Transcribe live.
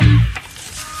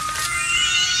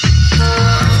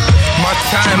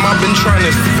time I've been trying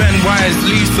to spend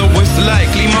wisely, so it's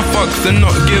likely my fucks are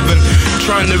not given.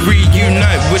 Trying to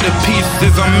reunite with the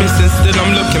pieces I'm missing, still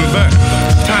I'm looking back.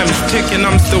 Time's ticking,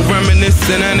 I'm still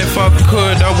reminiscing, and if I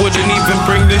could, I wouldn't even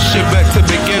bring this shit back to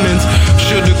beginnings.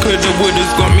 Shoulda, coulda,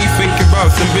 woulda's got me thinking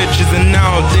about some bitches, and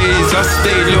nowadays I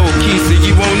stay low key, so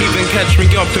you won't even catch me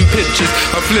up in pictures.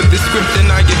 I flip the script and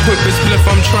I get quick as spliff.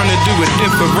 I'm trying to do it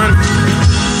different.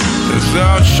 It's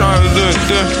how I'm trying to do it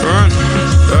different.